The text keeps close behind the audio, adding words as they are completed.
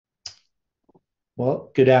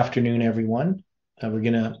Well, good afternoon, everyone. We're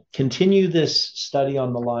going to continue this study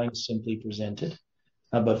on the lines simply presented.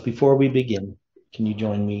 But before we begin, can you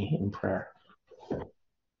join me in prayer?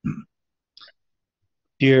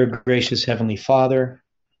 Dear gracious Heavenly Father,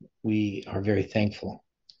 we are very thankful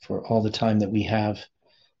for all the time that we have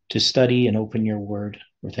to study and open your word.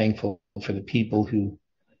 We're thankful for the people who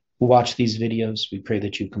watch these videos. We pray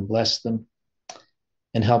that you can bless them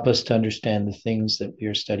and help us to understand the things that we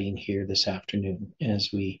are studying here this afternoon as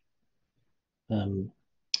we um,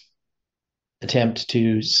 attempt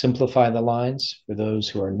to simplify the lines for those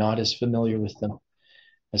who are not as familiar with them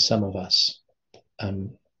as some of us.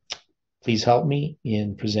 Um, please help me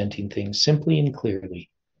in presenting things simply and clearly.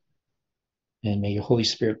 And may your Holy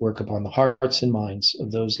Spirit work upon the hearts and minds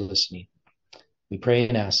of those listening. We pray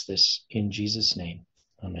and ask this in Jesus' name.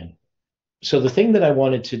 Amen. So, the thing that I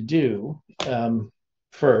wanted to do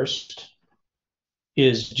first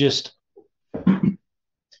is just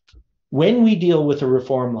when we deal with a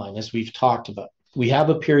reform line, as we've talked about, we have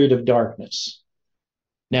a period of darkness.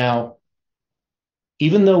 Now,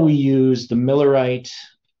 even though we use the Millerite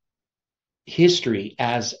history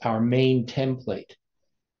as our main template,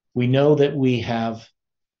 we know that we have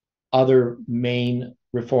other main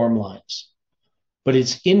reform lines. But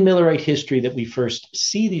it's in Millerite history that we first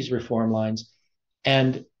see these reform lines,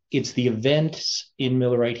 and it's the events in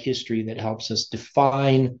Millerite history that helps us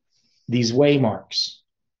define these waymarks.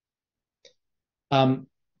 Um,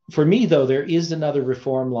 for me, though, there is another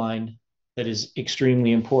reform line that is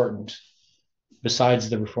extremely important besides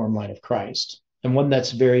the reform line of Christ, and one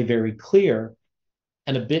that's very, very clear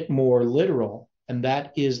and a bit more literal, and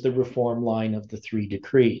that is the reform line of the three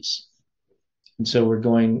decrees. And so we're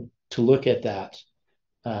going to look at that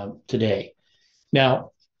today.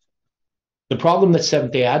 Now, the problem that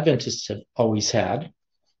Seventh day Adventists have always had,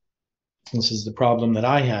 this is the problem that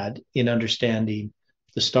I had in understanding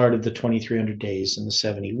the start of the 2300 days and the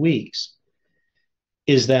 70 weeks,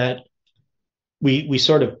 is that we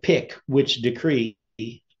sort of pick which decree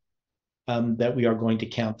that we are going to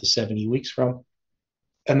count the 70 weeks from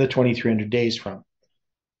and the 2300 days from.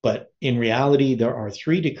 But in reality, there are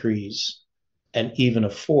three decrees and even a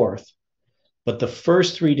fourth. But the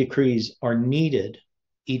first three decrees are needed.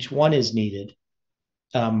 Each one is needed.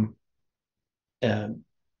 As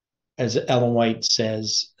Ellen White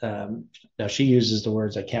says, now she uses the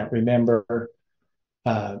words I can't remember.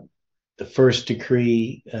 The first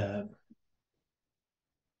decree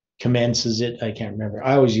commences it. I can't remember.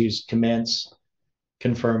 I always use commence,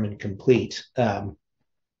 confirm, and complete.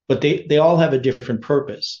 But they all have a different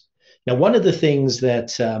purpose. Now, one of the things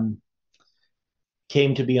that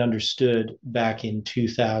came to be understood back in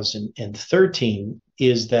 2013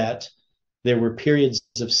 is that there were periods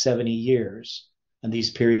of 70 years, and these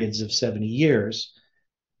periods of 70 years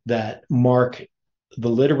that mark the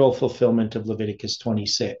literal fulfillment of Leviticus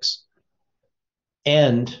 26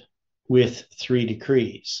 end with three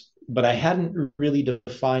decrees. But I hadn't really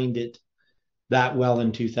defined it that well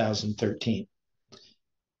in 2013.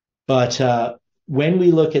 But when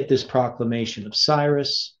we look at this proclamation of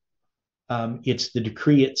Cyrus, it's the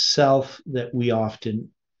decree itself that we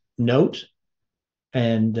often note.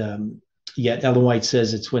 And yet Ellen White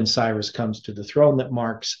says it's when Cyrus comes to the throne that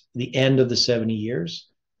marks the end of the 70 years.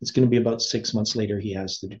 It's going to be about 6 months later he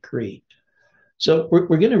has the decree. So we're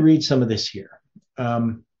going to read some of this here.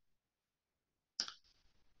 Now,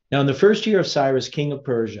 in the first year of Cyrus, king of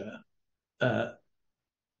Persia,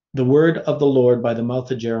 the word of the Lord by the mouth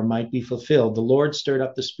of Jeremiah might be fulfilled. The Lord stirred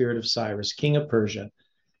up the spirit of Cyrus, king of Persia,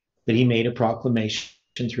 that he made a proclamation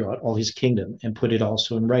throughout all his kingdom and put it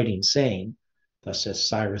also in writing, saying, Thus says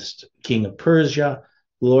Cyrus, king of Persia,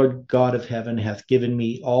 the Lord God of heaven hath given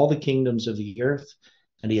me all the kingdoms of the earth,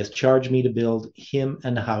 and he hath charged me to build him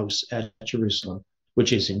an house at Jerusalem,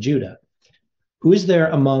 which is in Judah. Who is there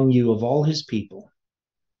among you of all his people?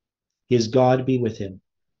 His God be with him,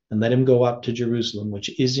 and let him go up to Jerusalem,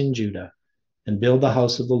 which is in Judah, and build the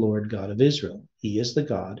house of the Lord God of Israel. He is the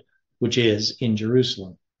God which is in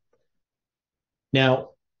Jerusalem. Now,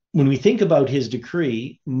 when we think about his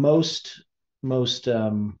decree, most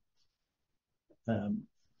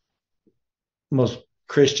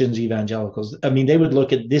Christians, evangelicals, I mean, they would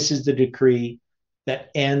look at this is the decree that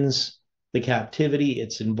ends the captivity.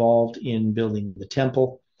 It's involved in building the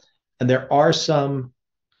temple. And there are some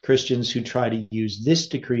Christians who try to use this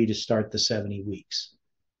decree to start the 70 weeks.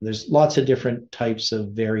 There's lots of different types of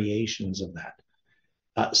variations of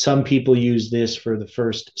that. Some people use this for the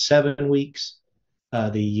first 7 weeks.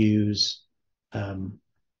 They use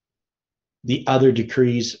the other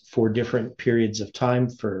decrees for different periods of time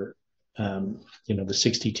for, the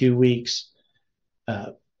 62 weeks.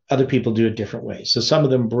 Other people do it different ways. So some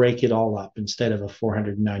of them break it all up instead of a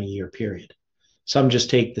 490-year period. Some just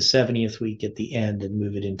take the 70th week at the end and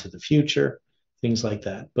move it into the future, things like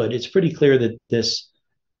that. But it's pretty clear that this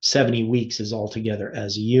 70 weeks is all together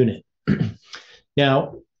as a unit.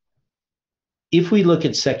 Now, if we look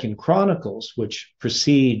at Second Chronicles, which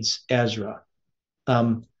precedes Ezra,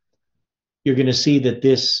 you're going to see that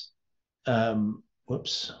this,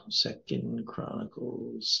 Second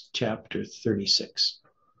Chronicles chapter 36.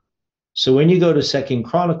 So when you go to Second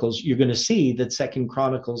Chronicles, you're going to see that Second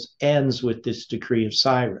Chronicles ends with this decree of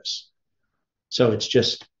Cyrus. So it's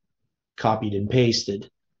just copied and pasted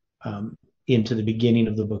into the beginning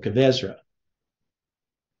of the book of Ezra.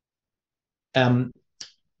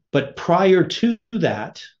 But prior to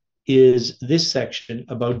that is this section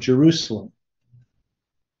about Jerusalem.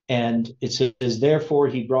 And it says, therefore,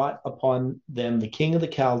 he brought upon them the king of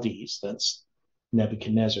the Chaldees, that's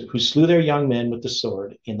Nebuchadnezzar, who slew their young men with the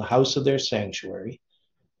sword in the house of their sanctuary,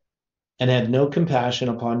 and had no compassion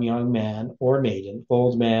upon young man or maiden,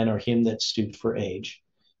 old man or him that stooped for age.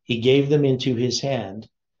 He gave them into his hand,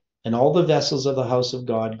 and all the vessels of the house of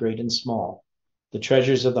God, great and small, the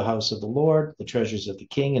treasures of the house of the Lord, the treasures of the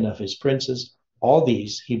king and of his princes, all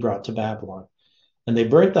these he brought to Babylon. And they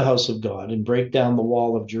burnt the house of God, and brake down the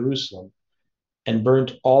wall of Jerusalem, and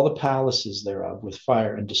burnt all the palaces thereof with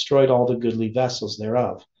fire, and destroyed all the goodly vessels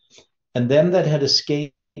thereof. And them that had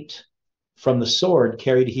escaped from the sword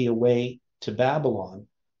carried he away to Babylon,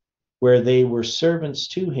 where they were servants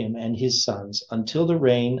to him and his sons, until the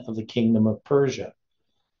reign of the kingdom of Persia,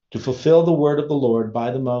 to fulfill the word of the Lord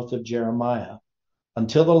by the mouth of Jeremiah,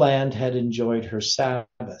 until the land had enjoyed her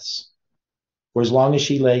Sabbaths. For as long as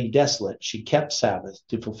she lay desolate, she kept Sabbath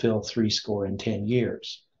to fulfill 70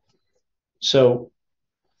 years. So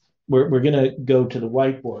we're going to go to the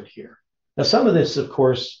whiteboard here. Now, some of this, of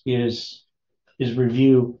course, is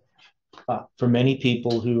review for many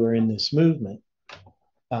people who are in this movement,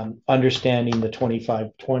 understanding the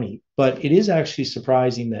 25-20. But it is actually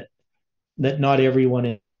surprising that not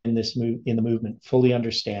everyone in the movement fully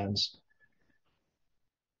understands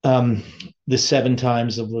the 7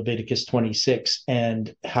 times of Leviticus 26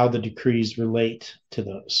 and how the decrees relate to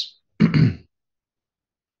those.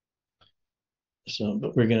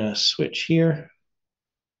 But we're going to switch here.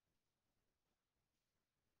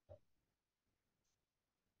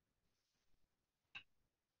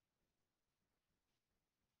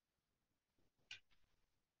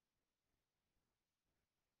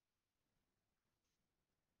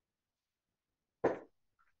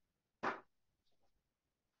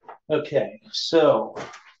 Okay, so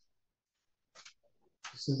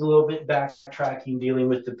this is a little bit backtracking, dealing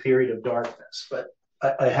with the period of darkness, but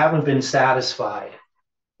I haven't been satisfied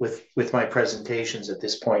with my presentations at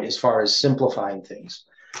this point as far as simplifying things.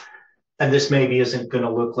 And this maybe isn't going to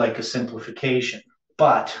look like a simplification,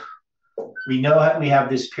 but we know we have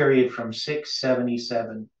this period from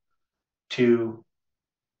 677 to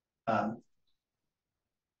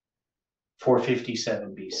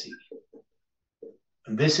 457 BC.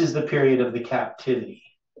 And this is the period of the captivity.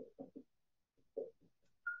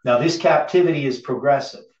 Now, this captivity is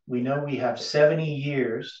progressive. We know we have 70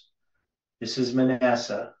 years. This is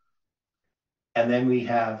Manasseh. And then we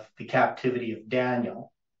have the captivity of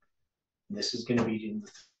Daniel. And this is going to be in the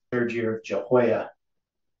 3rd year of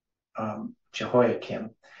Jehoiakim.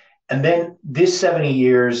 And then this 70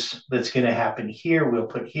 years that's going to happen here, we'll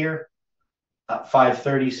put here,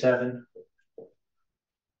 537.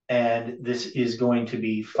 And this is going to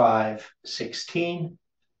be 516.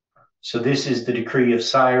 So this is the decree of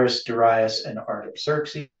Cyrus, Darius, and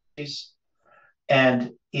Artaxerxes.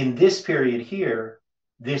 And in this period here,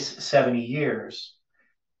 this 70 years,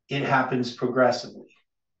 it happens progressively.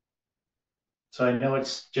 So I know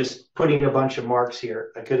it's just putting a bunch of marks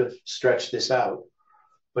here. I could have stretched this out,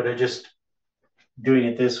 but I'm just doing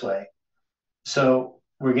it this way. So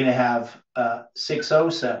we're going to have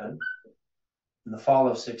 607, in the fall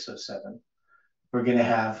of 607. We're going to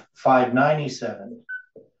have 597,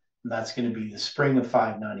 and that's going to be the spring of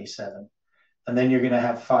 597. And then you're going to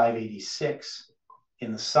have 586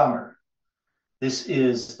 in the summer. This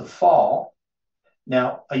is the fall.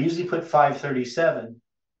 Now, I usually put 537,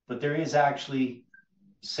 but there is actually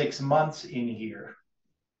 6 months in here,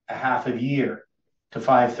 a half a year to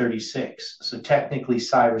 536. So technically,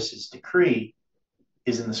 Cyrus's decree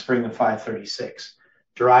is in the spring of 536.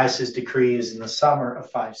 Darius's decree is in the summer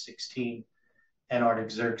of 516. And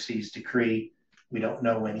Artaxerxes' decree, we don't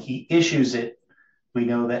know when he issues it. We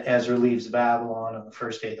know that Ezra leaves Babylon on the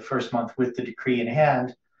first day of the first month with the decree in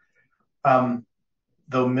hand.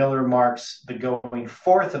 Though Miller marks the going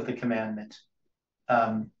forth of the commandment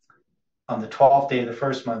on the 12th day of the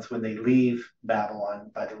first month when they leave Babylon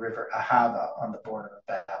by the river Ahava on the border of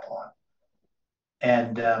Babylon.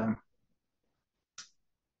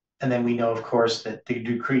 And then we know, of course, that the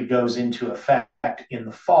decree goes into effect in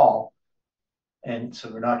the fall. And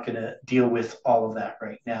so we're not going to deal with all of that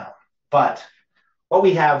right now. But what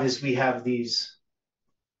we have is we have this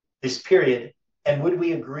period. And would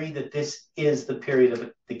we agree that this is the period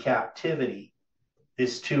of the captivity,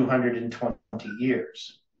 this 220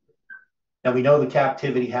 years? Now we know the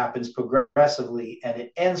captivity happens progressively and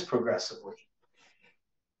it ends progressively.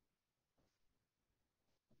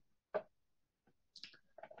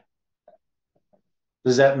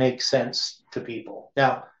 Does that make sense to people?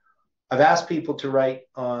 Now, I've asked people to write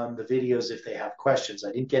on the videos if they have questions.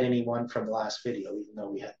 I didn't get anyone from the last video, even though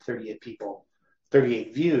we had 38 people,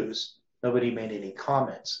 38 views. Nobody made any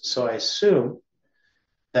comments. So I assume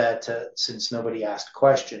that since nobody asked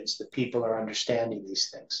questions, that people are understanding these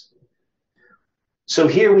things. So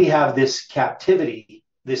here we have this captivity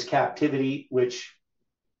which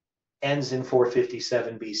ends in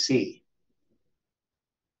 457 BC.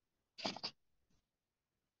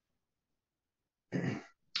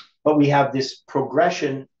 But we have this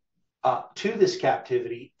progression to this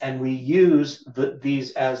captivity, and we use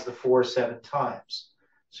these as the 4-7 times.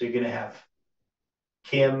 So you're going to have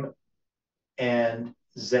Kim and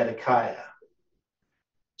Zedekiah.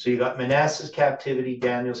 So you got Manasseh's captivity,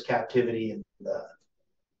 Daniel's captivity, and the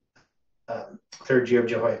third year of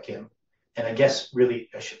Jehoiakim. And I guess really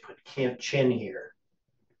I should put Chin here.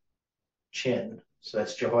 Chin. So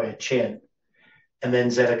that's Jehoiachin. And then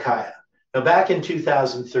Zedekiah. Now back in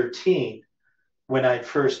 2013, when I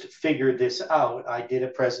first figured this out, I did a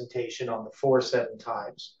presentation on the 4-7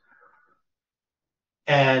 times.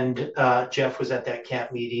 And Jeff was at that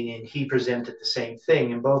camp meeting and he presented the same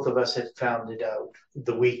thing. And both of us had found it out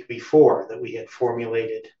the week before that we had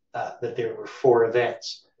formulated that there were 4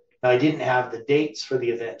 events. Now, I didn't have the dates for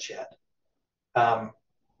the events yet. I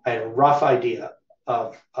had a rough idea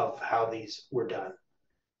of how these were done.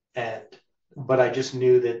 But I just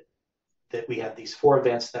knew that we had these 4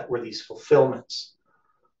 events that were these fulfillments.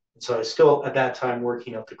 And so I was still at that time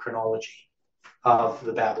working out the chronology of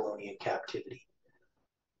the Babylonian captivity.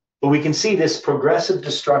 But we can see this progressive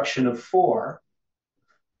destruction of 4.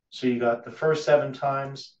 So you got the first 7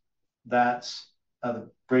 times, that's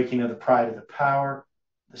the breaking of the pride of the power.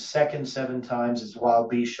 The second 7 times is wild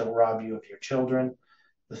beasts shall rob you of your children.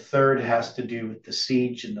 The third has to do with the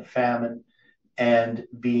siege and the famine and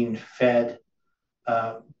being fed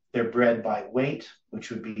their bread by weight, which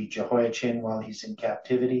would be Jehoiachin while he's in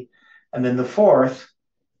captivity. And then the fourth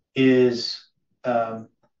is a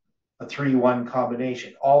 3-1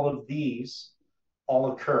 combination. All of these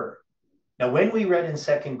all occur. Now, when we read in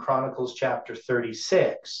 2 Chronicles chapter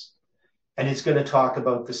 36, and it's going to talk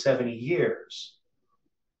about the 70 years,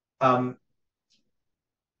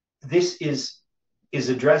 this is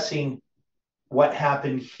addressing what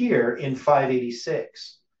happened here in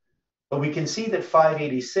 586. But we can see that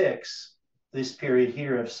 586, this period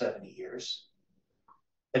here of 70 years,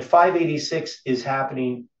 at 586 is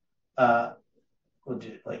happening, we'll do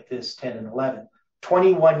it like this, 10 and 11,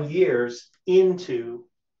 21 years into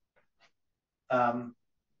the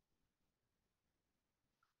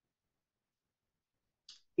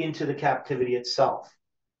captivity itself.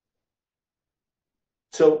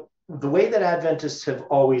 So the way that Adventists have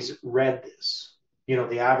always read this,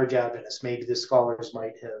 the average Adventist, maybe the scholars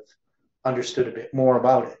might have understood a bit more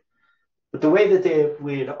about it. But the way that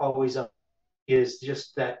we had always is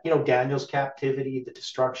just that, Daniel's captivity, the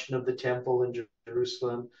destruction of the temple in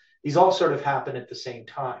Jerusalem, these all sort of happen at the same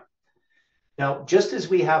time. Now, just as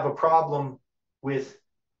we have a problem with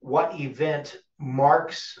what event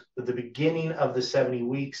marks the beginning of the 70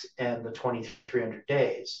 weeks and the 2,300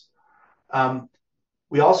 days,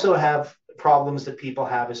 we also have problems that people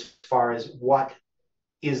have as far as what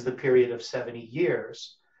is the period of 70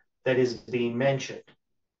 years that is being mentioned.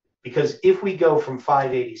 Because if we go from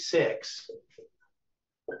 586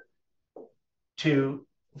 to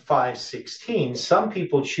 516, some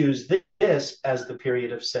people choose this as the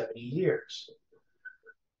period of 70 years.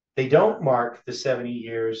 They don't mark the 70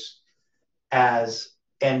 years as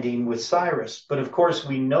ending with Cyrus. But of course,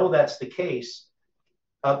 we know that's the case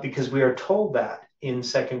because we are told that in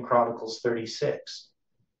 2 Chronicles 36.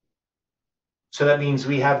 So that means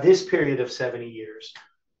we have this period of 70 years,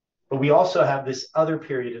 but we also have this other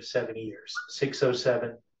period of 70 years,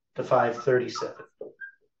 607 to 537.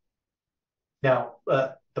 Now,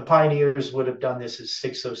 the pioneers would have done this as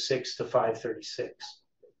 606 to 536.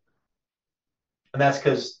 And that's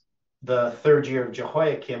because the third year of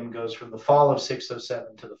Jehoiakim goes from the fall of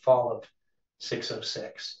 607 to the fall of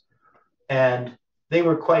 606. And they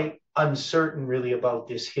were quite uncertain really about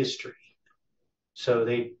this history. So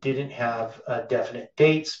they didn't have definite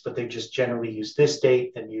dates, but they just generally used this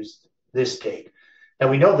date and used this date. And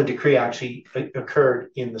we know the decree actually occurred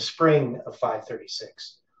in the spring of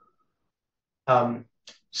 536.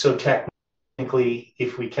 So technically,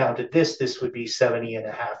 if we counted this, this would be 70 and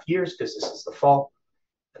a half years because this is the fall.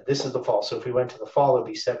 And this is the fall. So if we went to the fall, it would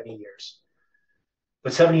be 70 years.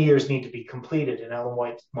 But 70 years need to be completed, and Ellen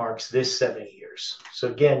White marks this 70 years. So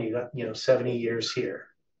again, you got 70 years here.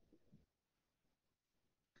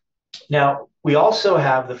 Now, we also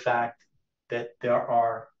have the fact that there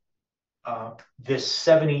are this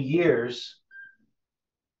 70 years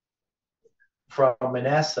from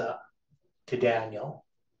Manasseh to Daniel.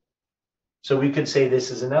 So we could say this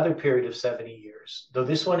is another period of 70 years, though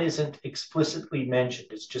this one isn't explicitly mentioned.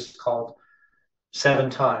 It's just called 7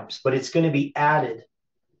 times, but it's going to be added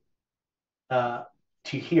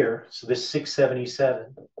to here. So this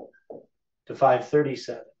 677 to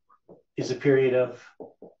 537 is a period of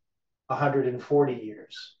 140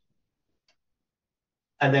 years.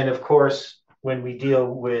 And then, of course, when we deal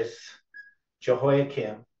with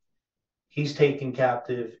Jehoiakim, he's taken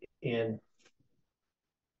captive in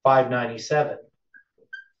 597.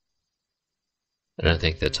 And I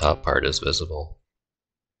think the top part is visible.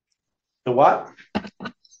 The what?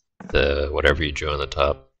 The whatever you drew on the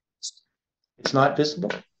top. It's not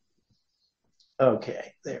visible?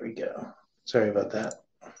 Okay, there we go. Sorry about that.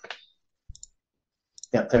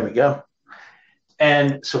 Yeah, there we go.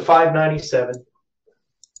 And so 597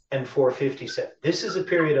 and 457. This is a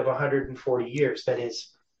period of 140 years. That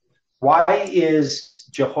is, why is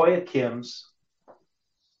Jehoiakim's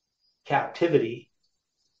captivity,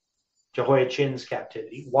 Jehoiachin's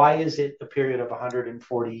captivity, why is it a period of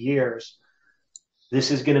 140 years?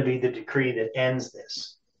 This is going to be the decree that ends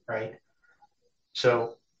this, right?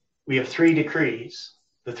 So we have 3 decrees.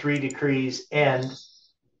 The 3 decrees end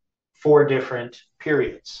 4 different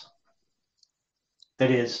periods.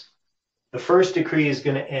 That is, the first decree is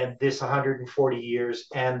going to end this 140 years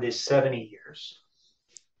and this 70 years.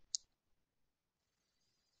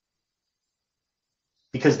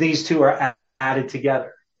 Because these two are added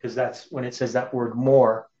together, because that's when it says that word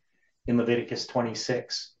more in Leviticus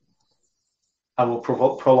 26. I will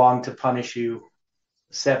prolong to punish you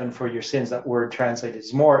 7 for your sins. That word translated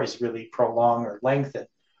as more is really prolong or lengthen.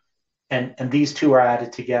 And these two are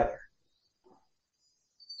added together.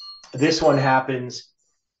 This one happens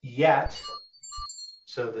yet.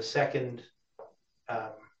 So the second,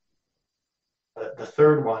 the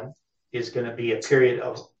third one is going to be a period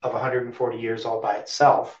of 140 years all by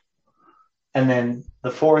itself. And then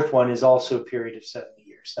the fourth one is also a period of 70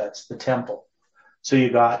 years. That's the temple. So you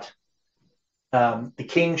got the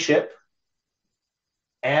kingship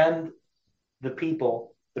and the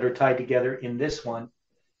people that are tied together in this one.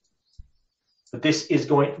 But this is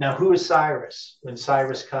going, now who is Cyrus? When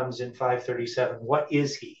Cyrus comes in 537, what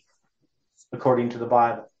is he according to the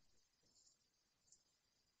Bible?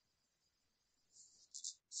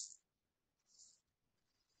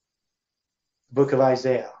 The book of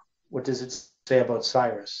Isaiah. What does it say about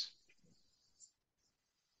Cyrus?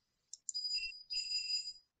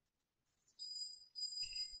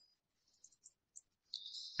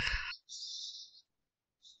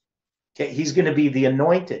 Okay, he's going to be the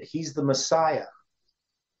anointed. He's the Messiah,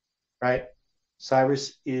 right?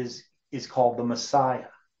 Cyrus is called the Messiah.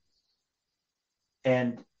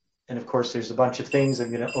 And of course, there's a bunch of things.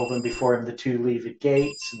 I'm going to open before him the 2 leaved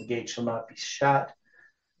gates, and the gates shall not be shut,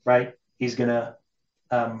 right? He's going to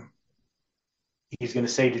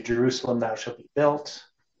say to Jerusalem, thou shalt be built,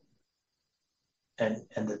 and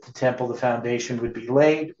that the temple, the foundation would be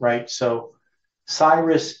laid, right? So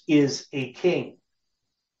Cyrus is a king.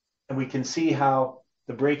 And we can see how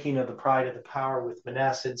the breaking of the pride of the power with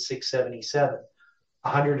Manasseh in 677,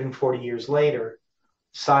 140 years later,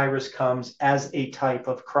 Cyrus comes as a type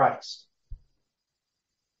of Christ.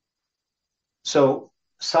 So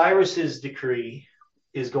Cyrus's decree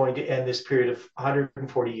is going to end this period of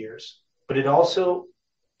 140 years, but it also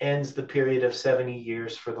ends the period of 70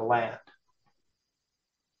 years for the land.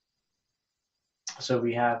 So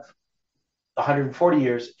we have 140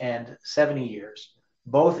 years and 70 years,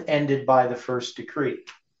 both ended by the first decree.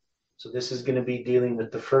 So this is going to be dealing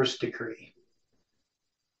with the first decree.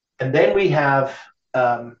 And then we have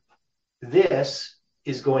this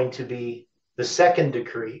is going to be the second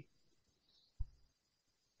decree.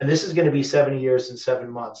 And this is going to be 70 years and 7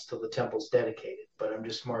 months till the temple's dedicated, but I'm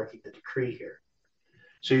just marking the decree here.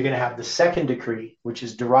 So you're going to have the second decree, which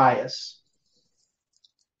is Darius.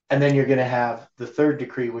 And then you're going to have the third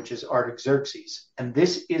decree, which is Artaxerxes. And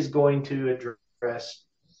this is going to address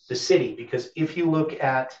the city, because if you look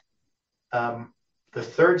at the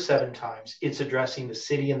third 7 times, it's addressing the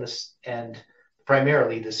city and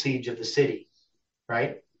primarily the siege of the city,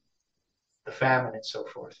 right? The famine and so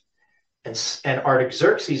forth. And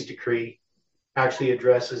Artaxerxes' decree actually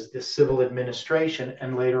addresses the civil administration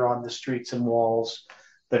and later on the streets and walls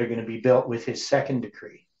that are going to be built with his second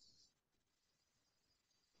decree.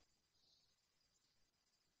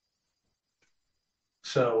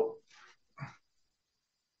 So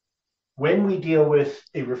when we deal with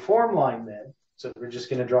a reform line then, so we're just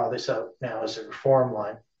going to draw this out now as a reform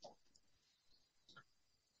line,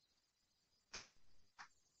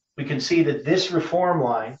 we can see that this reform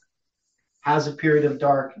line has a period of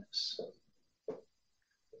darkness.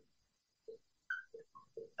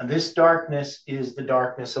 And this darkness is the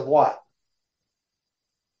darkness of what?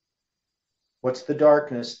 What's the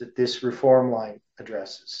darkness that this reform line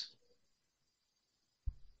addresses?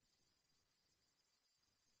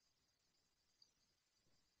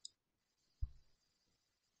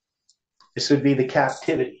 This would be the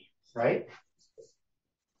captivity, right?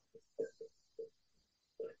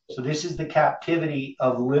 So this is the captivity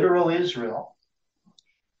of literal Israel.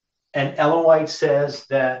 And Ellen White says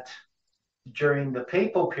that during the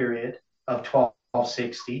papal period of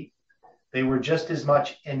 1260, they were just as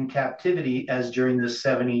much in captivity as during the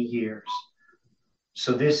 70 years.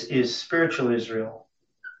 So this is spiritual Israel.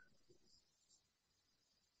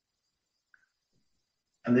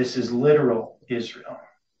 And this is literal Israel.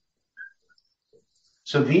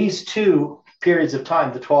 So these two periods of time,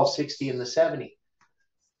 the 1260 and the 70,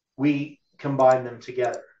 we combine them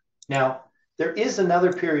together. Now, there is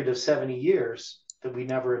another period of 70 years that we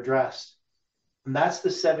never addressed. And that's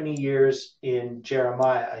the 70 years in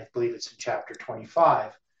Jeremiah, I believe it's in chapter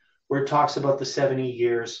 25, where it talks about the 70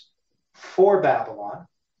 years for Babylon.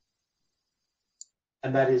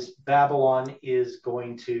 And that is, Babylon is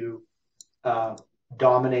going to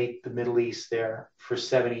dominate the Middle East there for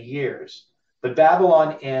 70 years. But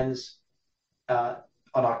Babylon ends on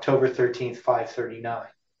October 13th, 539.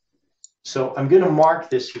 So I'm going to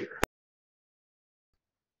mark this here.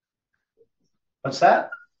 What's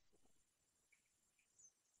that?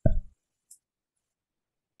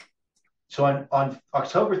 So on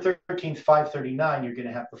October 13th, 539, you're going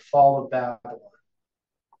to have the fall of Babylon.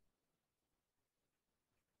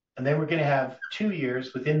 And then we're going to have 2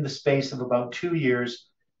 years. Within the space of about 2 years,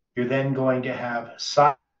 you're then going to have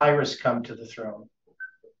Cyrus come to the throne.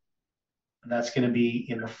 And that's going to be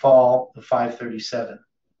in the fall of 537.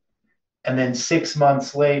 And then 6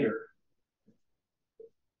 months later,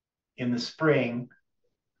 in the spring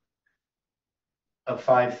of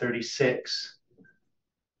 536,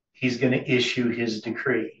 he's going to issue his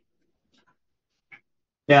decree.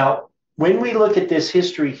 Now, when we look at this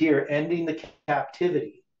history here, ending the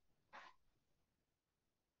captivity,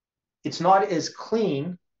 it's not as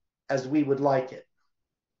clean as we would like it,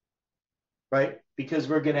 right? Because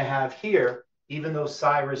we're going to have here, even though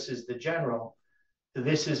Cyrus is the general,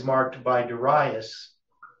 this is marked by Darius,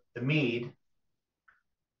 the Mede.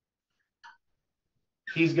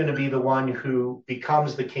 He's going to be the one who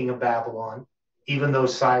becomes the king of Babylon, even though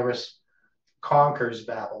Cyrus conquers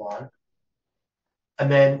Babylon. And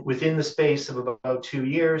then within the space of about 2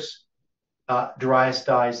 years, Darius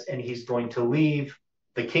dies, and he's going to leave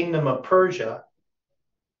the kingdom of Persia,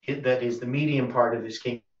 that is the medium part of his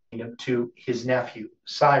kingdom, to his nephew,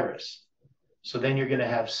 Cyrus. So then you're going to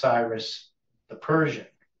have Cyrus the Persian.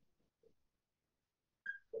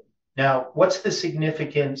 Now, what's the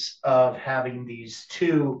significance of having these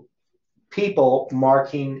two people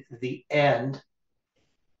marking the end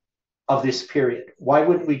of this period? Why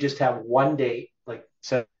wouldn't we just have one date, like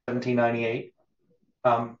 1798?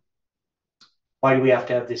 Why do we have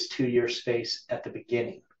to have this 2-year space at the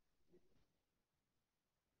beginning?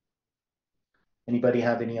 Anybody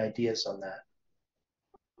have any ideas on that?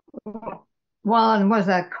 Well, it was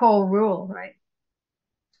a co-rule, right?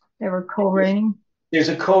 They were co-reigning. There's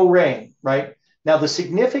a co-reign, right? Now, the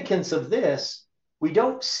significance of this, we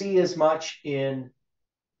don't see as much in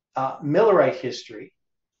Millerite history,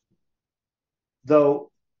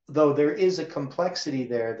 though there is a complexity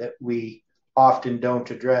there that we often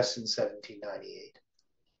don't address in 1798.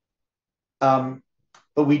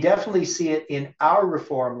 But we definitely see it in our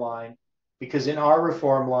reform line, because in our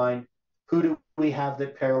reform line, who do we have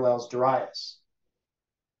that parallels Darius?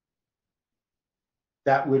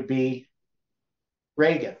 That would be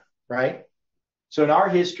Reagan, right? So in our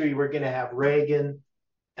history, we're going to have Reagan,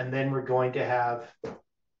 and then we're going to have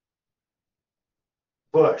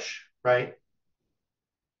Bush, right?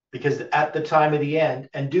 Because at the time of the end,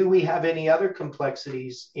 and do we have any other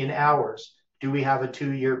complexities in ours? Do we have a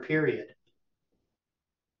 2-year period?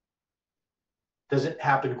 doesn't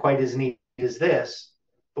happen quite as neat as this,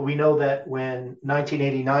 but we know that when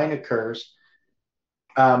 1989 occurs,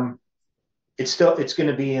 it's going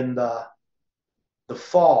to be in the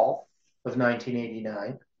fall of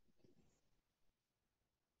 1989.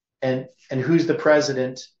 And who's the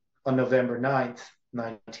president on November 9th,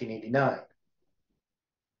 1989?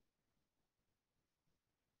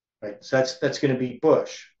 Right. So that's going to be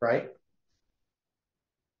Bush, right?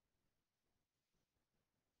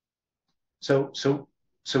 So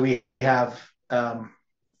we have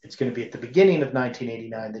it's going to be at the beginning of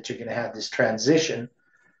 1989 that you're going to have this transition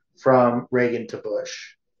from Reagan to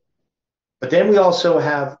Bush. But then we also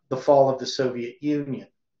have the fall of the Soviet Union,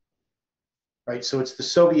 right? So it's the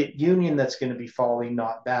Soviet Union that's going to be falling,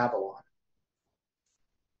 not Babylon.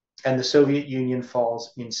 And the Soviet Union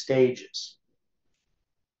falls in stages.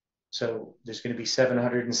 So there's going to be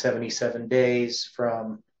 777 days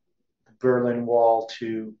from the Berlin Wall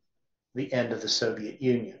to the end of the Soviet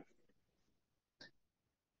Union.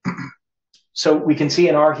 So we can see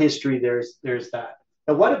in our history there's that.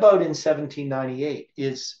 Now, what about in 1798?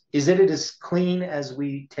 Is it as clean as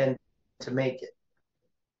we tend to make it?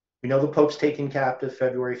 We know the Pope's taken captive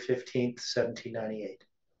February 15th, 1798.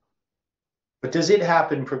 But does it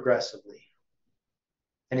happen progressively?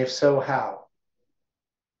 And if so, how?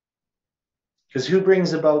 Because who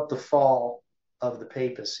brings about the fall of the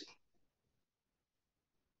papacy?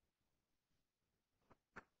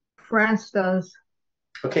 France does.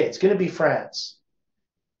 Okay, it's going to be France.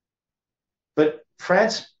 But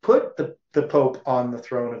France put the Pope on the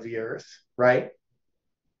throne of the earth, right?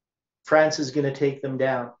 France is going to take them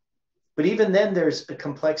down. But even then, there's a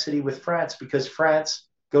complexity with France because France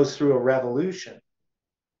goes through a revolution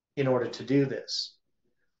in order to do this.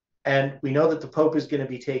 And we know that the Pope is going to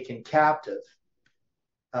be taken captive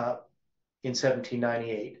in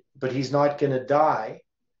 1798, but he's not going to die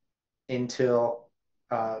until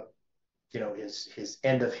his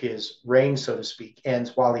end of his reign, so to speak,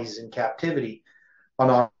 ends while he's in captivity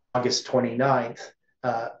on August 29th,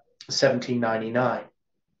 1799.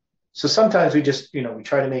 So sometimes we just, we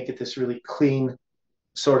try to make it this really clean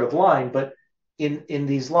sort of line, but in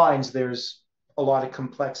these lines, there's a lot of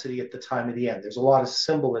complexity at the time of the end. There's a lot of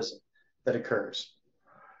symbolism that occurs.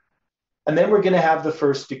 And then we're going to have the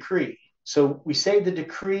first decree. So we say the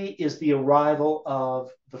decree is the arrival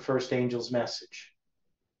of the first angel's message.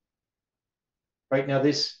 Right now,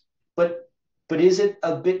 but is it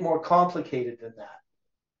a bit more complicated than that?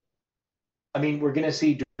 I mean, we're going to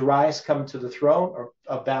see Darius come to the throne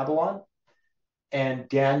of Babylon, and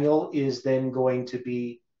Daniel is then going to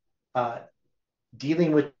be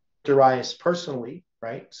dealing with Darius personally,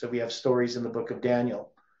 right? So we have stories in the book of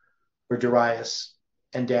Daniel where Darius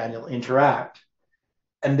and Daniel interact.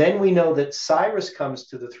 And then we know that Cyrus comes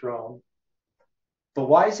to the throne, but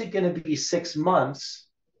why is it going to be 6 months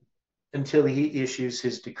until he issues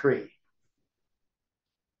his decree?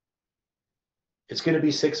 It's going to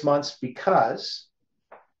be 6 months because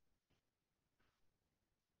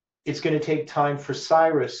it's going to take time for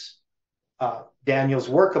Cyrus, Daniel's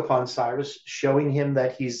work upon Cyrus, showing him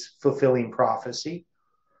that he's fulfilling prophecy.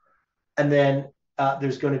 And then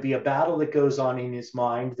there's going to be a battle that goes on in his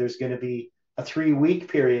mind. There's going to be a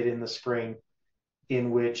 3-week period in the spring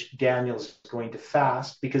in which Daniel's going to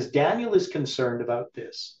fast because Daniel is concerned about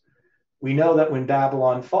this. We know that when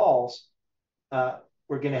Babylon falls,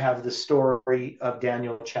 we're going to have the story of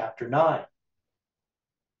Daniel chapter 9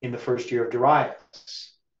 in the first year of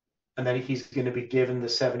Darius. And then he's going to be given the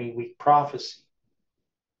 70-week prophecy.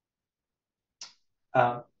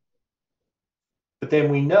 But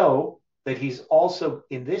then we know that he's also,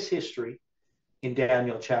 in this history, in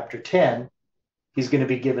Daniel chapter 10, he's going to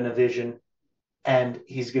be given a vision and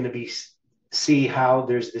he's going to see how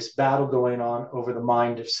there's this battle going on over the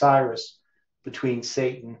mind of Cyrus between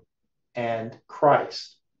Satan and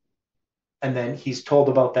Christ. And then he's told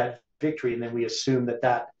about that victory, and then we assume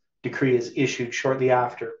that decree is issued shortly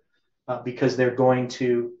after because they're going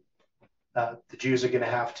to, the Jews are going to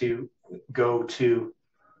have to go to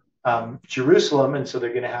Jerusalem, and so they're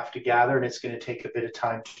going to have to gather, and it's going to take a bit of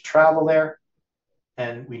time to travel there.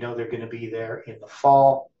 And we know they're going to be there in the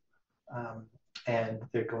fall, and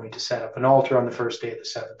they're going to set up an altar on the first day of the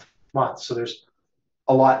 7th month. So there's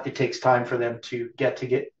a lot. It takes time for them to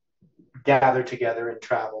gather together and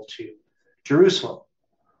travel to Jerusalem.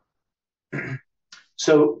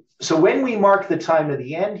 So when we mark the time of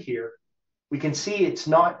the end here, we can see it's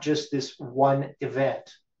not just this one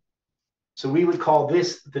event. So we would call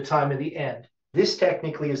this the time of the end. This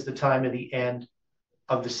technically is the time of the end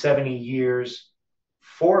of the 70 years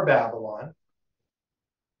for Babylon.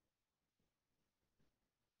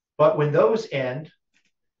 But when those end,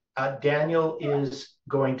 Daniel is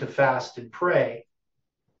going to fast and pray,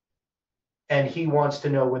 and he wants to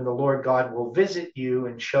know when the Lord God will visit you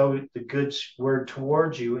and show the good word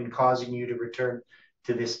towards you and causing you to return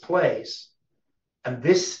to this place. And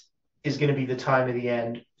this is going to be the time of the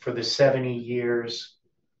end for the 70 years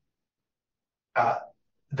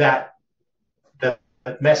that the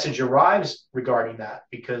message arrives regarding that,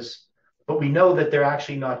 but we know that they're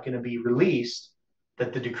actually not going to be released,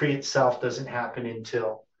 that the decree itself doesn't happen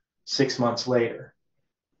until 6 months later.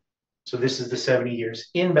 So this is the 70 years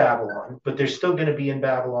in Babylon, but they're still going to be in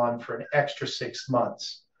Babylon for an extra 6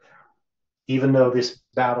 months, even though this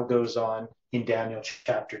battle goes on in Daniel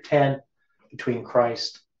chapter 10 between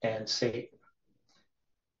Christ and Satan.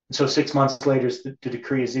 And so 6 months later, the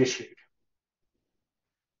decree is issued.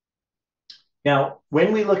 Now,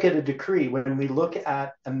 when we look at a decree, when we look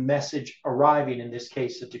at a message arriving, in this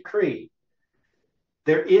case, a decree,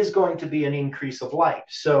 there is going to be an increase of light.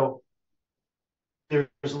 So there's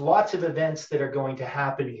lots of events that are going to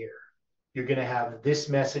happen here. You're going to have this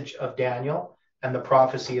message of Daniel and the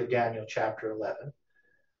prophecy of Daniel chapter 11,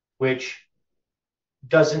 which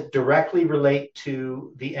doesn't directly relate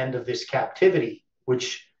to the end of this captivity,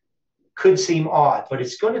 which could seem odd, but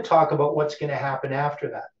it's going to talk about what's going to happen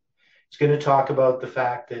after that. It's going to talk about the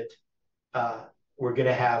fact that we're going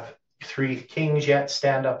to have 3 kings yet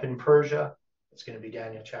stand up in Persia. It's going to be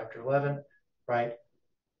Daniel chapter 11, right?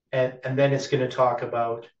 And then it's going to talk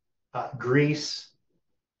about Greece.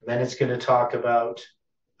 And then it's going to talk about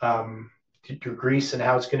Greece and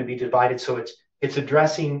how it's going to be divided. So it's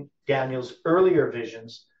addressing Daniel's earlier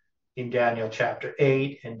visions in Daniel chapter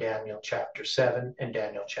 8 and Daniel chapter 7 and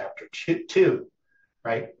Daniel chapter 2,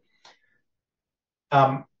 right?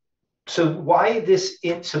 So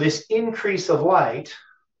this increase of light,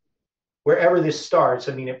 wherever this starts,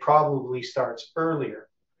 I mean, it probably starts earlier,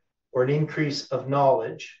 or an increase of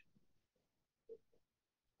knowledge.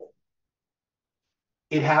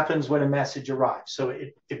 It happens when a message arrives. So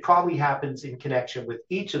it probably happens in connection with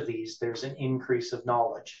each of these. There's an increase of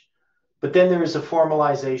knowledge. But then there is a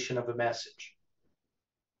formalization of a message.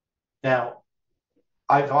 Now,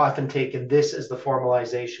 I've often taken this as the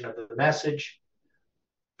formalization of the message,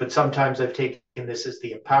 but sometimes I've taken this as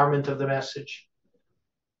the empowerment of the message.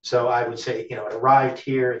 So I would say, it arrived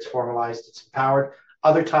here, it's formalized, it's empowered.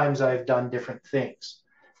 Other times I've done different things.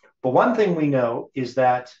 But one thing we know is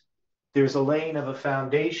that there's a laying of a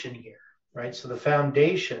foundation here, right? So the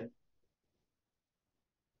foundation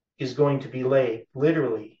is going to be laid,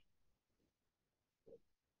 literally.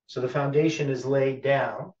 So the foundation is laid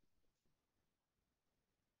down.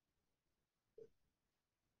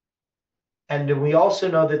 And we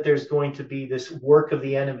also know that there's going to be this work of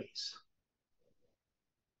the enemies.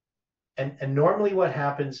 And normally what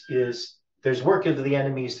happens is there's work of the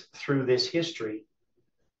enemies through this history.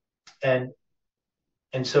 And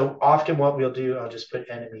so often what we'll do, I'll just put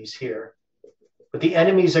enemies here, but the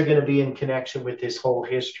enemies are going to be in connection with this whole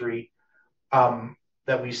history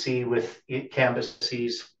that we see with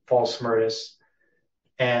Cambyses, false Smyrtus,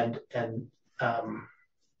 and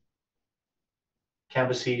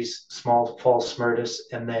Cambyses, small false Smyrtus,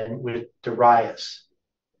 and then with Darius.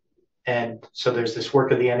 And so there's this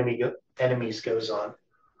work of the enemies goes on.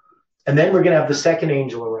 And then we're going to have the second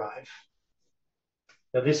angel arrive.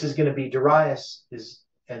 Now this is going to be Darius,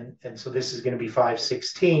 and so this is going to be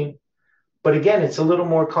 516. But again, it's a little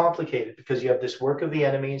more complicated because you have this work of the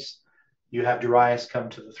enemies. You have Darius come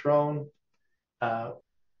to the throne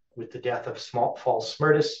with the death of false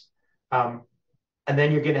Smyrtus. And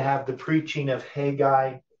then you're going to have the preaching of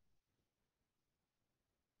Haggai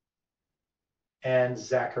and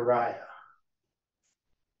Zechariah.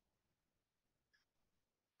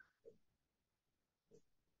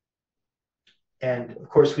 And of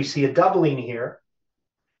course, we see a doubling here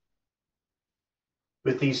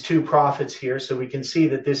with these 2 prophets here. So we can see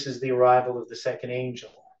that this is the arrival of the second angel.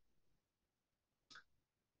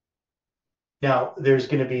 Now, there's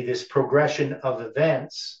going to be this progression of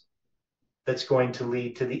events that's going to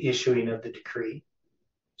lead to the issuing of the decree.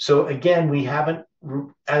 So again, we haven't,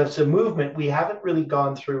 as a movement, we haven't really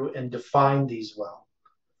gone through and defined these well.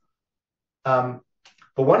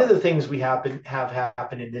 But one of the things we have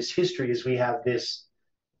happened in this history is we have this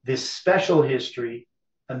special history,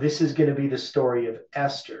 and this is going to be the story of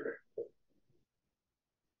Esther.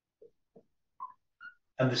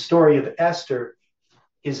 And the story of Esther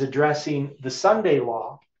is addressing the Sunday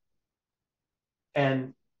law.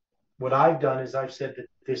 And what I've done is I've said that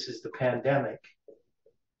this is the pandemic.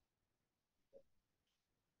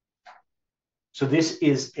 So this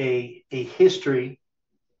is a history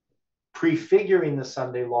prefiguring the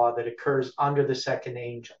Sunday law that occurs under the second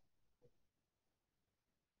angel.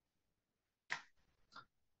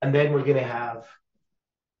 And then we're going to have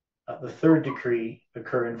the third decree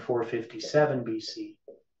occur in 457 BC,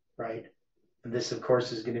 right? And this, of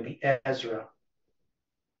course, is going to be Ezra.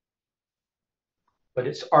 But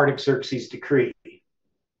it's Artaxerxes' decree.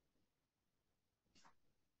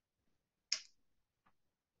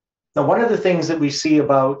 Now, one of the things that we see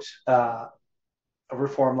about a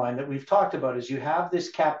reform line that we've talked about is you have this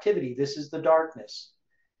captivity. This is the darkness.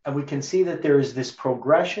 And we can see that there is this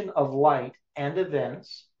progression of light and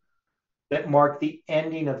events that mark the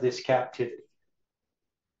ending of this captivity.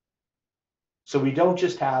 So we don't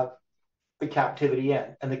just have the captivity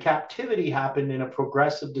end. And the captivity happened in a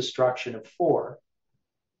progressive destruction of 4.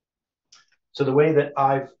 So the way that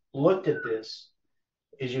I've looked at this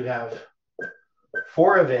is you have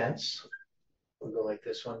 4 events. We'll go like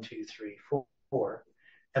this: 1, 2, 3, 4.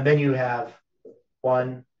 And then you have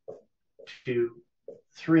 1, 2,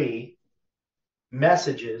 3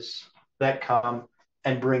 messages that come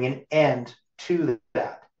and bring an end to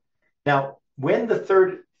that. Now, when the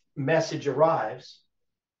third message arrives,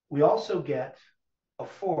 we also get a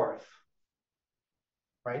 4th,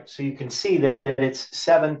 right? So you can see that it's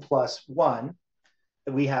 7 plus 1,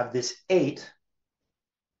 that we have this 8.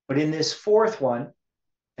 But in this 4th one,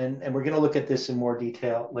 and we're going to look at this in more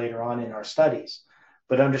detail later on in our studies,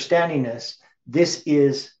 but understanding this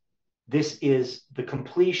is the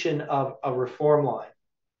completion of a reform line.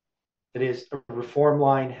 That is, a reform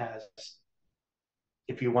line has,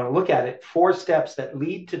 if you want to look at it, 4 steps that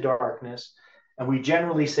lead to darkness. And we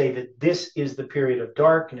generally say that this is the period of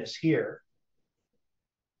darkness here,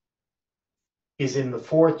 is in the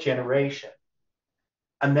 4th generation.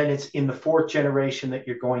 And then it's in the 4th generation that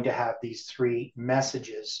you're going to have these 3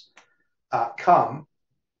 messages come,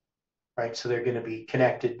 right? So they're going to be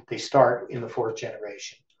connected. They start in the 4th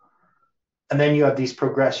generation. And then you have these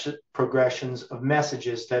progressions of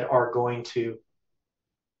messages that are going to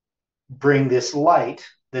bring this light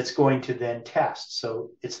that's going to then test.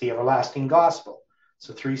 So it's the everlasting gospel.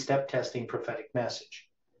 So 3-step testing, prophetic message.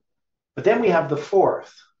 But then we have the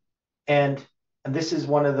 4th. And this is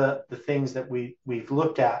one of the things that we've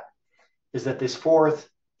looked at, is that this 4th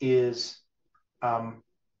is a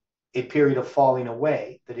period of falling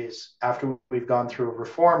away. That is, after we've gone through a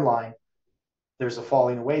reform line, there's a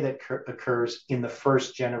falling away that occurs in the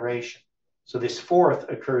 1st generation. So this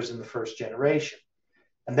 4th occurs in the 1st generation.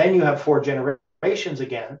 And then you have 4 generations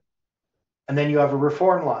again. And then you have a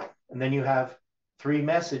reform line. And then you have 3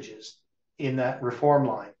 messages in that reform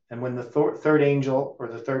line. And when the third angel or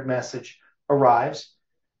the third message arrives,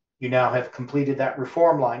 you now have completed that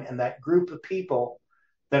reform line. And that group of people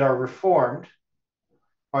that are reformed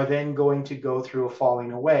are then going to go through a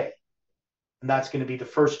falling away. And that's going to be the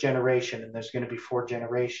 1st generation, and there's going to be 4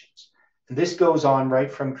 generations. And this goes on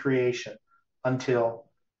right from creation until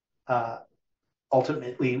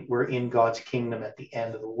ultimately we're in God's kingdom at the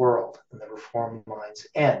end of the world, and the reform lines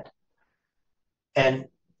end. And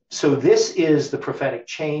so this is the prophetic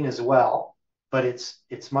chain as well, but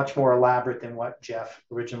it's much more elaborate than what Jeff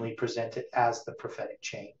originally presented as the prophetic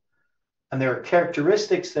chain. And there are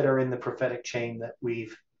characteristics that are in the prophetic chain that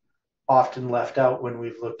we've often left out when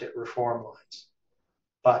we've looked at reform lines.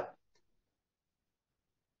 But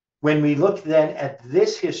when we look then at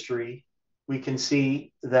this history, we can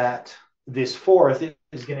see that this 4th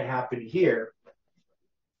is going to happen here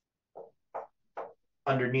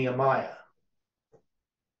under Nehemiah.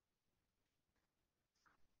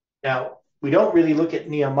 Now, we don't really look at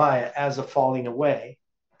Nehemiah as a falling away,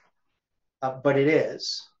 but it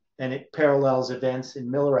is, and it parallels events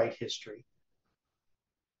in Millerite history.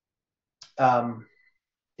 In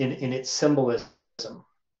its symbolism.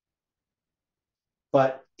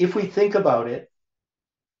 But if we think about it,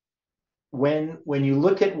 when you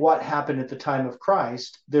look at what happened at the time of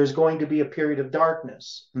Christ, there's going to be a period of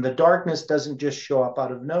darkness. And the darkness doesn't just show up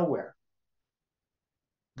out of nowhere.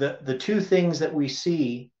 The 2 things that we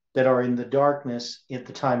see that are in the darkness at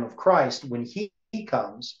the time of Christ, when he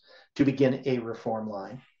comes to begin a reform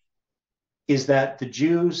line, is that the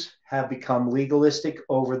Jews have become legalistic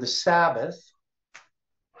over the Sabbath.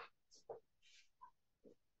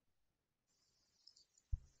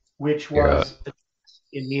 Which was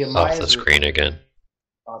in Nehemiah's... Off the screen again.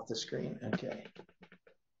 Off the screen, okay.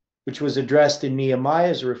 Which was addressed in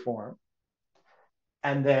Nehemiah's reform.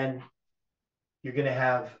 And then you're going to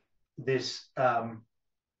have this, the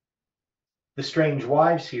strange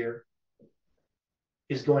wives here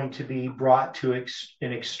is going to be brought to an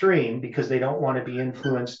extreme because they don't want to be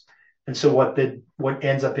influenced. And so what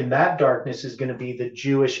ends up in that darkness is going to be the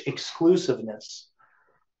Jewish exclusiveness.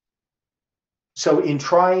 So in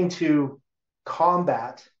trying to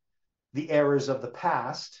combat the errors of the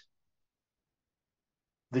past,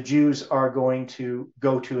 the Jews are going to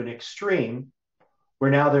go to an extreme where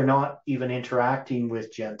now they're not even interacting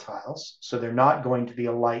with Gentiles. So they're not going to be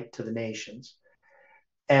a light to the nations.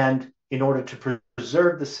 And in order to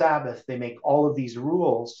preserve the Sabbath, they make all of these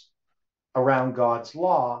rules around God's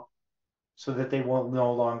law so that they will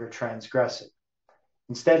no longer transgress it.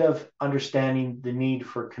 Instead of understanding the need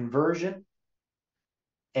for conversion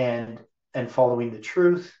and following the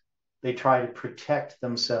truth, they try to protect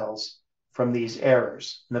themselves from these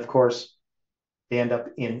errors. And of course, they end up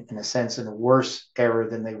in a sense, in a worse error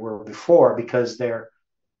than they were before because they're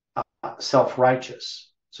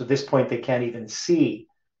self-righteous. So at this point, they can't even see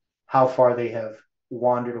how far they have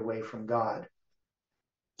wandered away from God.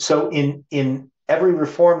 So in every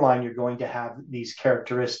reform line, you're going to have these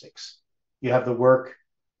characteristics. You have the work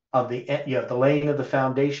of you have the laying of the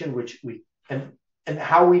foundation, which and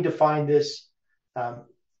how we define this,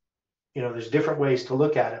 there's different ways to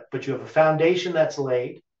look at it, but you have a foundation that's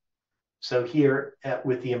laid. So here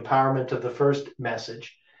with the empowerment of the first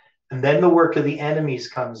message, and then the work of the enemies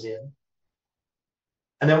comes in.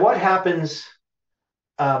 And then what happens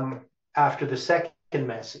after the second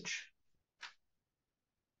message?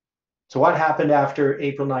 So what happened after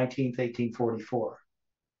April 19th, 1844?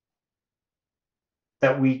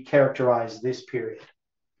 That we characterize this period.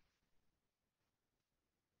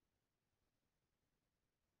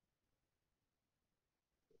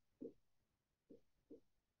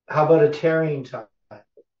 How about a tarrying time?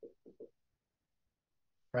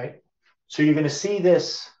 Right? So you're going to see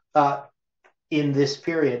this in this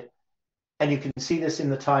period, and you can see this in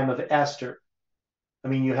the time of Esther. I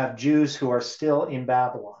mean, you have Jews who are still in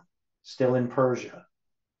Babylon, still in Persia.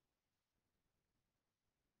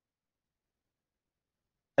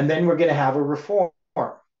 And then we're going to have a reform,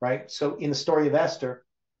 right? So in the story of Esther,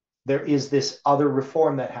 there is this other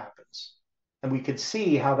reform that happens. And we could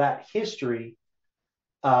see how that history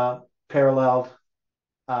paralleled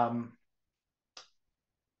the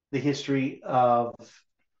history of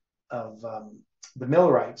the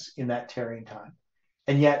Millerites in that tarrying time.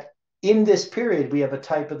 And yet, in this period, we have a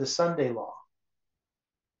type of the Sunday law.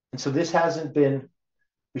 And so this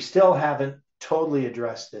we still haven't totally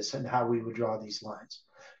addressed this and how we would draw these lines.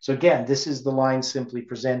 So again, this is the line simply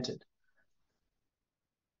presented,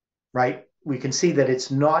 right? We can see that it's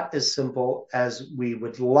not as simple as we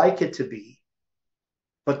would like it to be.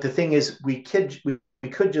 But the thing is, we could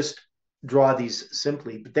just draw these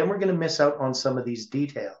simply, but then we're going to miss out on some of these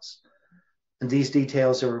details. And these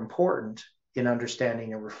details are important in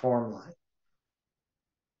understanding a reform line.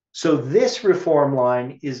 So this reform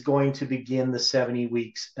line is going to begin the 70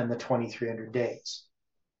 weeks and the 2,300 days.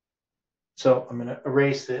 So I'm going to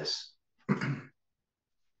erase this. I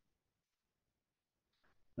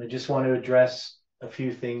just want to address a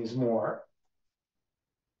few things more.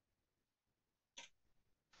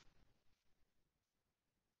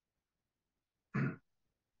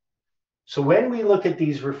 So when we look at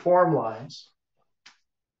these reform lines,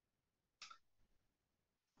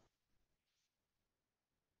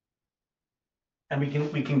 and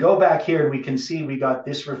we can go back here and we can see we got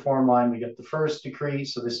this reform line. We got the first decree,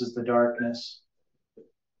 so this is the darkness.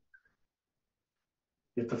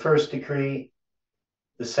 You get the first decree,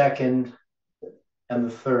 the second, and the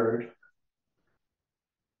third.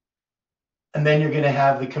 And then you're going to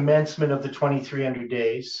have the commencement of the 2,300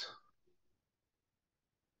 days.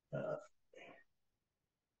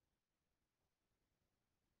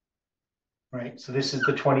 Right, so this is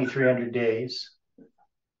the 2,300 days.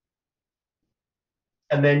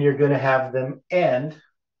 And then you're going to have them end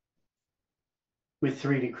with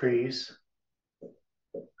 3 decrees.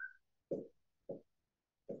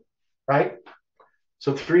 Right?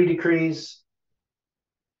 So 3 decrees,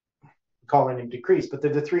 calling them decrees, but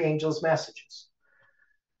they're the 3 angels' messages.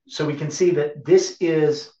 So we can see that this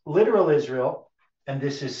is literal Israel and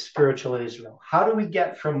this is spiritual Israel. How do we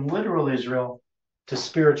get from literal Israel to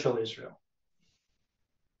spiritual Israel?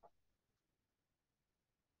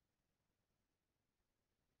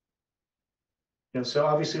 So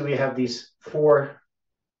obviously we have these 4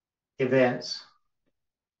 events.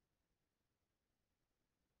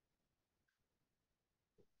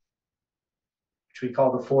 Which we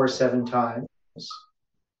call the 4 7 times.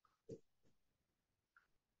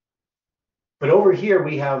 But over here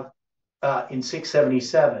we have, in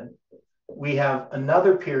 677, we have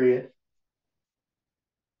another period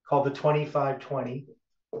called the 2520.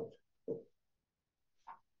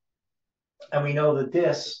 And we know that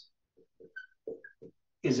this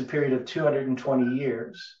is a period of 220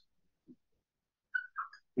 years,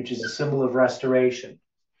 which is a symbol of restoration.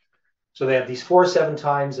 So they have these 4 7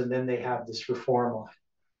 times, and then they have this reform line.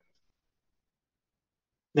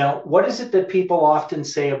 Now, what is it that people often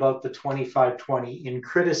say about the 2520 in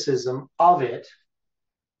criticism of it?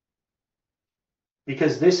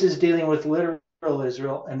 Because this is dealing with literal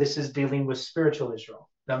Israel and this is dealing with spiritual Israel.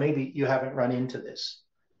 Now, maybe you haven't run into this,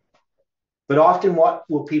 but often what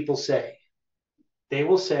will people say? They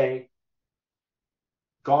will say,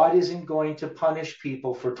 God isn't going to punish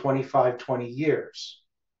people for 2520 years.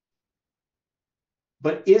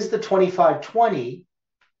 But is the 2520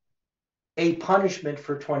 a punishment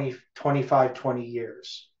for 2520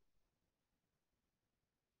 years?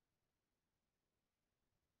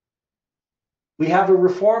 We have a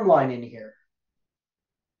reform line in here.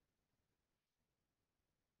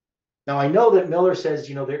 Now, I know that Miller says,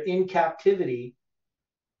 they're in captivity,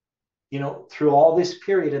 through all this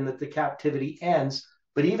period and that the captivity ends.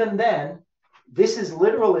 But even then, this is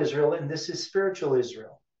literal Israel and this is spiritual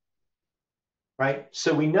Israel, right?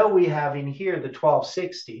 So we know we have in here the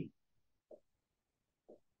 1260.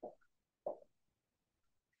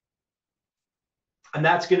 And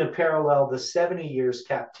that's going to parallel the 70 years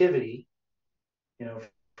captivity,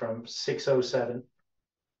 from 607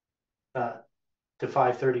 to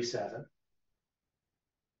 537.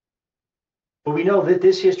 But we know that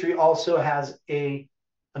this history also has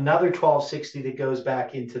another 1260 that goes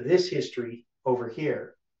back into this history over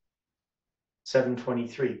here,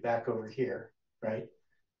 723 back over here, right?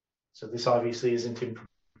 So this obviously isn't in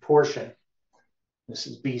proportion. This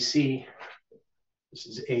is BC. This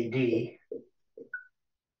is AD.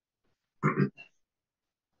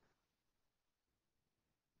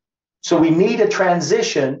 So we need a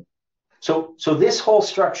transition. So this whole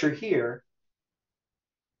structure here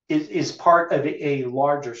is part of a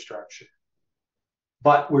larger structure.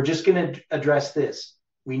 But we're just going to address this.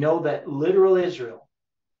 We know that literal Israel,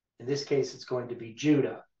 in this case, it's going to be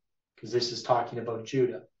Judah, because this is talking about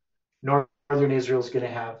Judah. Northern Israel is going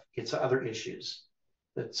to have its other issues.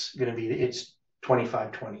 That's going to be its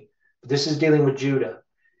 2520. But this is dealing with Judah.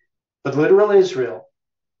 But literal Israel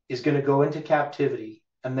is going to go into captivity,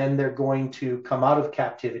 and then they're going to come out of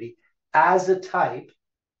captivity as a type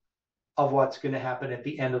of what's going to happen at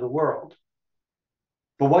the end of the world.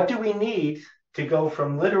 But what do we need to go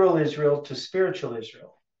from literal Israel to spiritual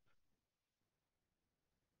Israel?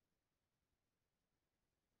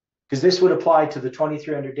 Because this would apply to the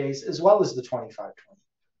 2300 days as well as the 2520.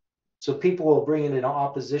 So people will bring it in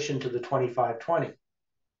opposition to the 2520.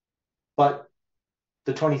 But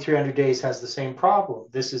the 2300 days has the same problem.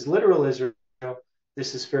 This is literal Israel.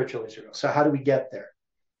 This is spiritual Israel. So how do we get there?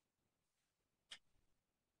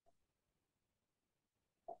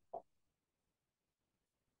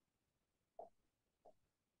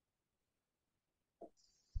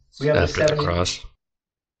 We have after the 70, the cross.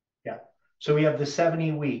 Yeah. So we have the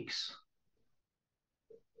 70 weeks.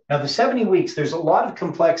 Now, the 70 weeks, there's a lot of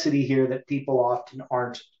complexity here that people often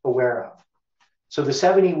aren't aware of. So the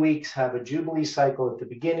 70 weeks have a Jubilee cycle at the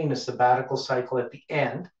beginning, a sabbatical cycle at the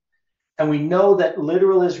end. And we know that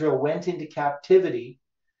literal Israel went into captivity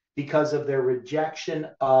because of their rejection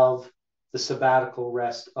of the sabbatical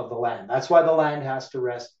rest of the land. That's why the land has to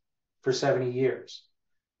rest for 70 years.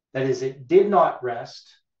 That is, it did not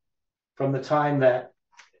rest from the time that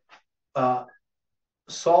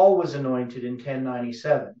Saul was anointed in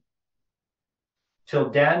 1097 till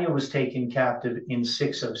Daniel was taken captive in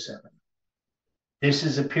 607. This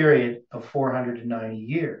is a period of 490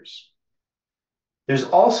 years. There's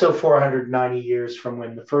also 490 years from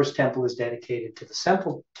when the first temple is dedicated to the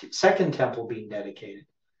second temple being dedicated.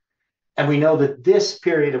 And we know that this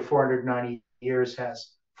period of 490 years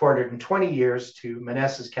has 420 years to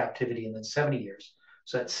Manasseh's captivity and then 70 years.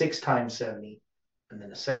 So that's 6 times 70 and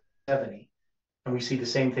then a 70. And we see the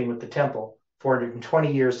same thing with the temple.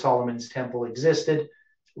 420 years Solomon's temple existed,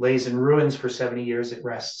 lays in ruins for 70 years, it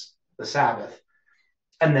rests the Sabbath.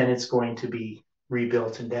 And then it's going to be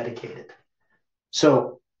rebuilt and dedicated.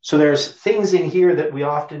 So there's things in here that we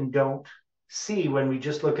often don't see when we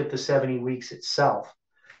just look at the 70 weeks itself.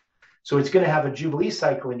 So it's going to have a Jubilee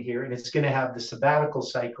cycle in here, and it's going to have the sabbatical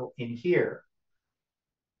cycle in here.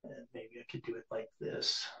 And maybe I could do it like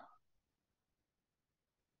this.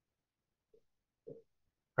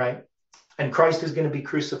 Right? And Christ is going to be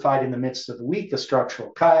crucified in the midst of the week, a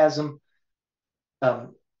structural chiasm.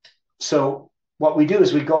 So what we do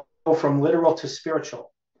is we go from literal to spiritual.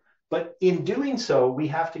 But in doing so, we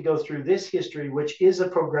have to go through this history, which is a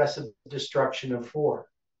progressive destruction of 4.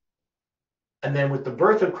 And then with the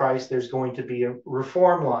birth of Christ, there's going to be a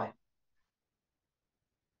reform line.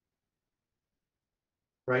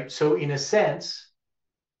 Right? So in a sense,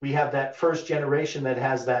 we have that first generation that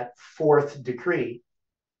has that 4th decree,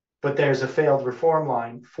 but there's a failed reform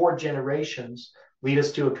line. 4 generations lead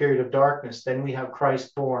us to a period of darkness. Then we have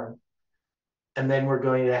Christ born. And then we're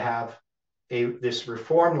going to have this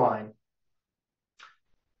reform line.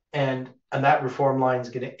 And that reform line is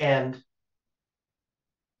going to end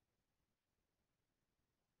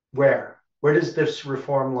where? Where does this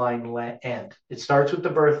reform line end? It starts with the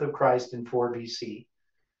birth of Christ in 4 BC.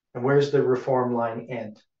 And where's the reform line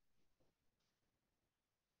end?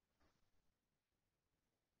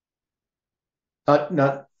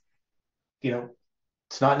 Not,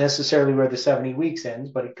 it's not necessarily where the 70 weeks ends,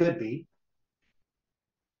 but it could be.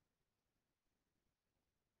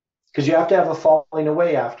 Because you have to have a falling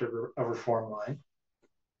away after a reform line.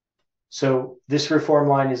 So this reform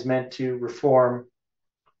line is meant to reform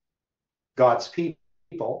God's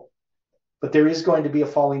people, but there is going to be a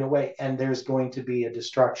falling away, and there's going to be a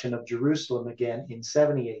destruction of Jerusalem again in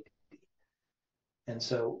 70 AD. And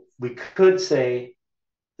so we could say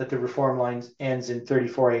that the reform line ends in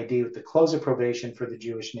 34 AD with the close of probation for the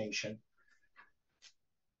Jewish nation.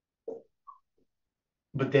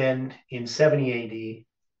 But then in 70 AD,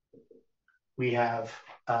 we have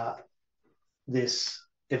this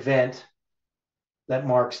event that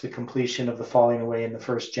marks the completion of the falling away in the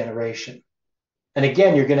first generation. And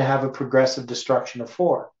again, you're going to have a progressive destruction of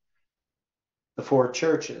the four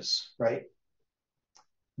churches, right?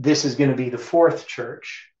 This is going to be the fourth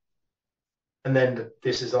church. And then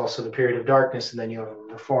this is also the period of darkness, and then you have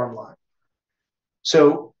a reform line.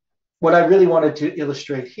 So what I really wanted to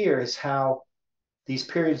illustrate here is how these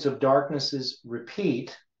periods of darknesses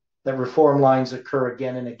repeat, that reform lines occur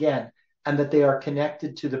again and again, and that they are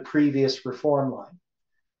connected to the previous reform line.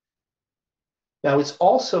 Now, it's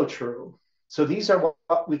also true. So these are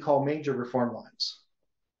what we call major reform lines.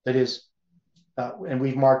 That is, and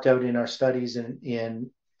we've marked out in our studies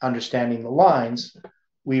in understanding the lines,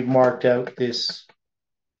 we've marked out this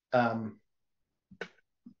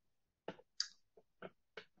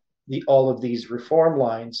all of these reform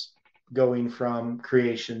lines going from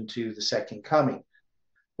creation to the second coming,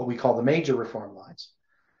 what we call the major reform lines.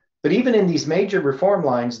 But even in these major reform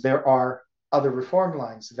lines, there are other reform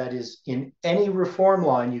lines. That is, in any reform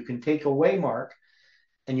line, you can take a waymark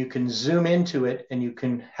and you can zoom into it and you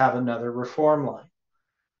can have another reform line.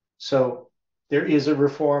 So there is a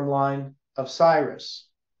reform line of Cyrus.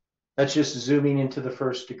 That's just zooming into the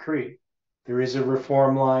first decree. There is a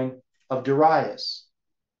reform line of Darius.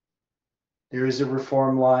 There is a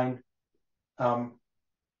reform line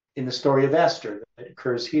in the story of Esther that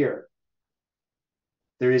occurs here.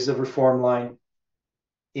 There is a reform line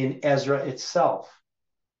in Ezra itself.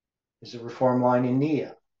 There's a reform line in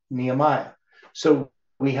Nehemiah. So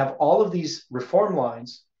we have all of these reform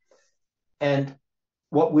lines, and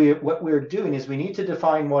what we're doing is we need to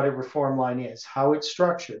define what a reform line is, how it's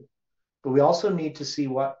structured, but we also need to see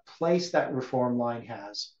what place that reform line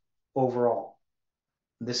has overall.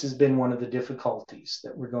 This has been one of the difficulties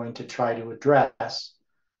that we're going to try to address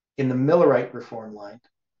in the Millerite reform line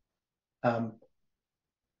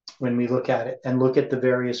when we look at it and look at the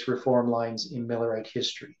various reform lines in Millerite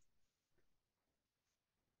history.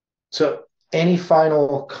 So any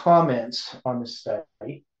final comments on the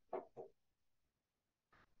study?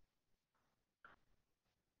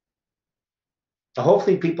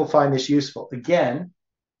 Hopefully people find this useful. Again,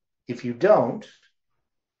 if you don't,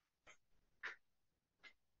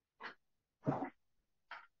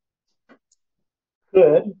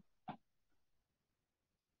 good.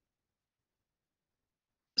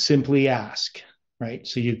 Simply ask, right?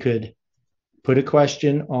 So you could put a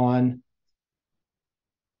question on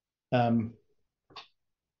the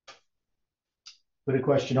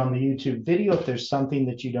YouTube video if there's something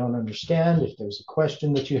that you don't understand, if there's a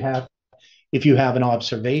question that you have, if you have an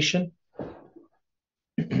observation.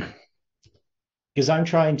 Because I'm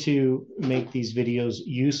trying to make these videos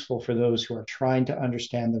useful for those who are trying to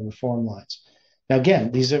understand the reform lines. Now,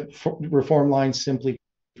 again, these are reform lines simply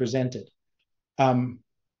presented.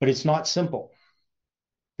 But it's not simple.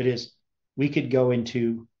 It is, we could go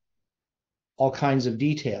into all kinds of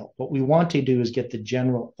detail. What we want to do is get the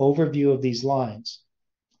general overview of these lines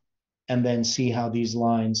and then see how these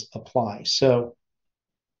lines apply. So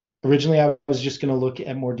originally I was just going to look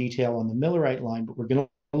at more detail on the Millerite line, but we're going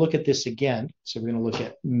to look at this again. So we're going to look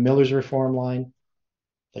at Miller's reform line,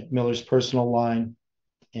 like Miller's personal line,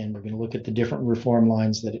 and we're going to look at the different reform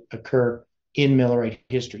lines that occur in Millerite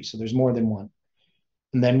history. So there's more than one.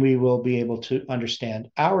 And then we will be able to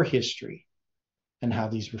understand our history and how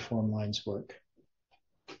these reform lines work.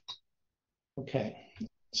 Okay,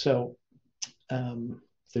 so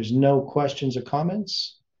if there's no questions or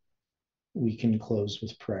comments, we can close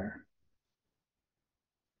with prayer.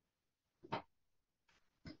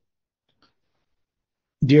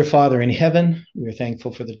 Dear Father in heaven, we are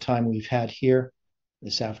thankful for the time we've had here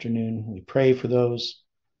this afternoon. We pray for those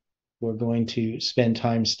who are going to spend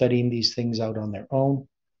time studying these things out on their own.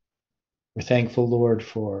 We're thankful, Lord,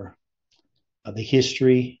 for the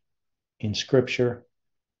history in Scripture,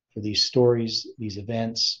 for these stories, these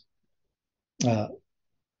events,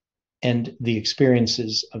 and the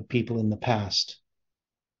experiences of people in the past.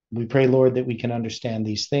 We pray, Lord, that we can understand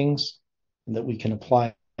these things and that we can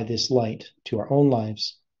apply this light to our own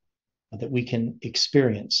lives, that we can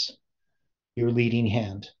experience your leading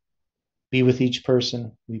hand. Be with each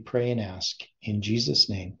person, we pray and ask. In Jesus'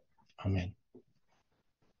 name, amen.